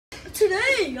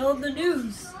Today on the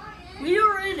news, we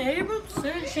are in Abram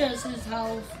Sanchez's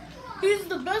house. He's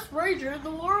the best rager in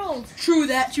the world. True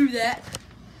that, true that.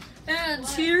 And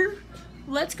here,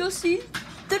 let's go see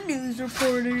the news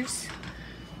reporters.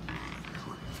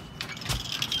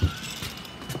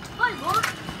 Hi,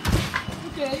 Mark.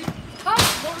 Okay.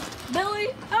 Hi, Mark. Billy,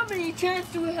 how many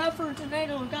chances do we have for a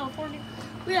tornado in California?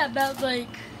 We have about like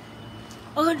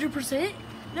 100%.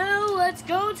 Now let's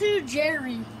go to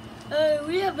Jerry.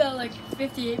 We have about like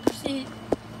 58%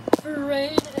 for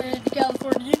rain in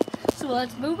California. So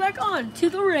let's move back on to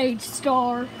the Rage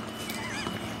Star.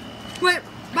 Wait,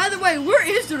 by the way, where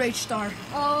is the Rage Star?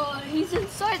 He's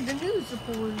inside the news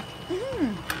report.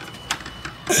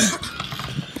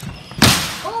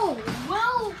 Oh,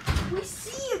 well, we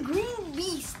see a green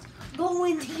beast go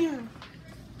in here.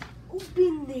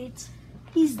 Open it.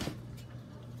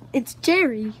 It's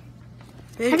Jerry.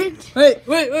 Hey, wait.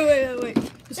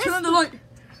 Let's turn on the light.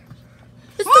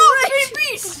 It's the green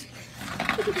beast.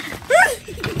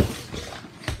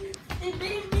 It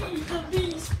made me the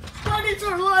beast, but it's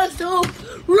our last hope.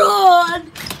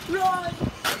 Run! Run!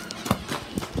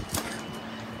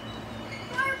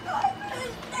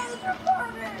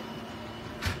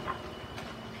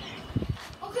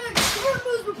 Okay,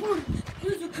 news report.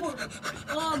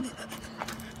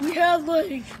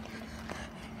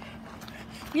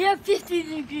 We have 50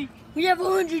 degree, we have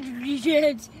 100 degree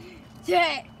chance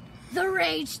that the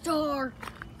Rage Star.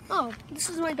 Oh, this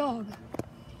is my dog.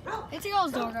 It's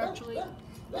y'all's dog, actually.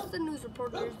 It's the news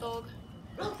reporter's dog.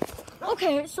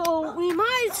 Okay, so we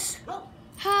might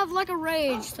have like a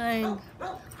rage thing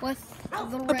with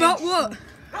the Rage. About what?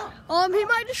 He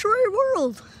might destroy your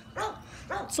world.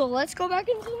 So let's go back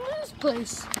into the news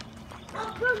place.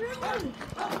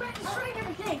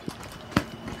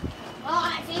 Oh,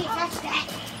 I think you touched that.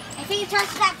 I think you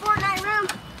touched that Fortnite room.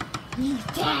 He's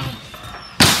dead.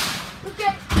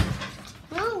 Okay.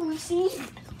 Well, we see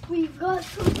we've got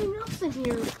something else in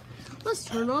here. Let's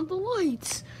turn on the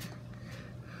lights.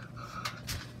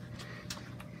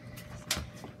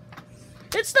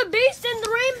 It's the beast in the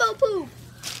rainbow poop.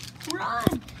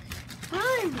 Run!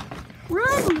 Run!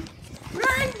 Run!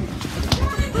 Run!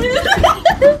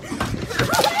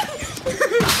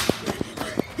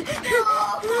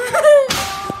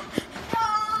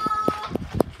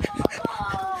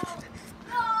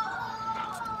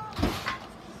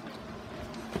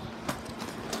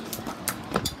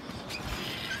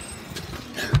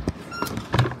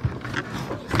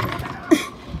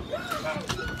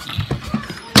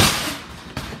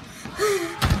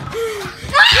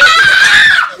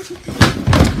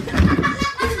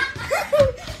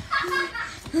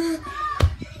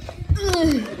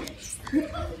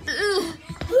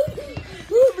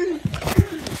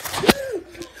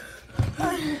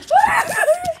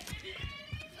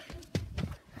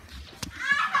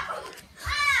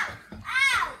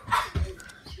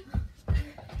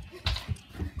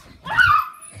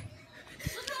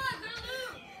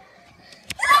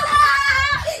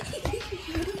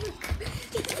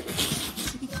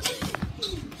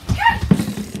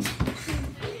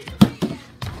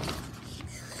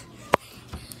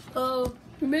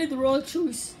 We made the wrong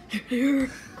choice. Here,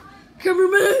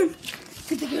 cameraman,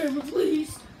 get the camera,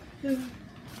 please.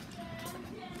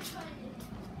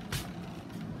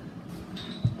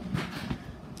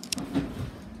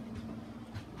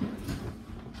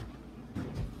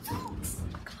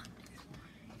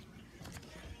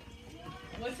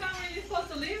 What time are you supposed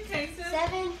to leave, Casey?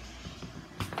 7.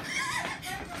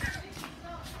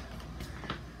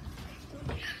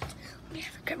 We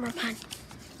have a cameraman.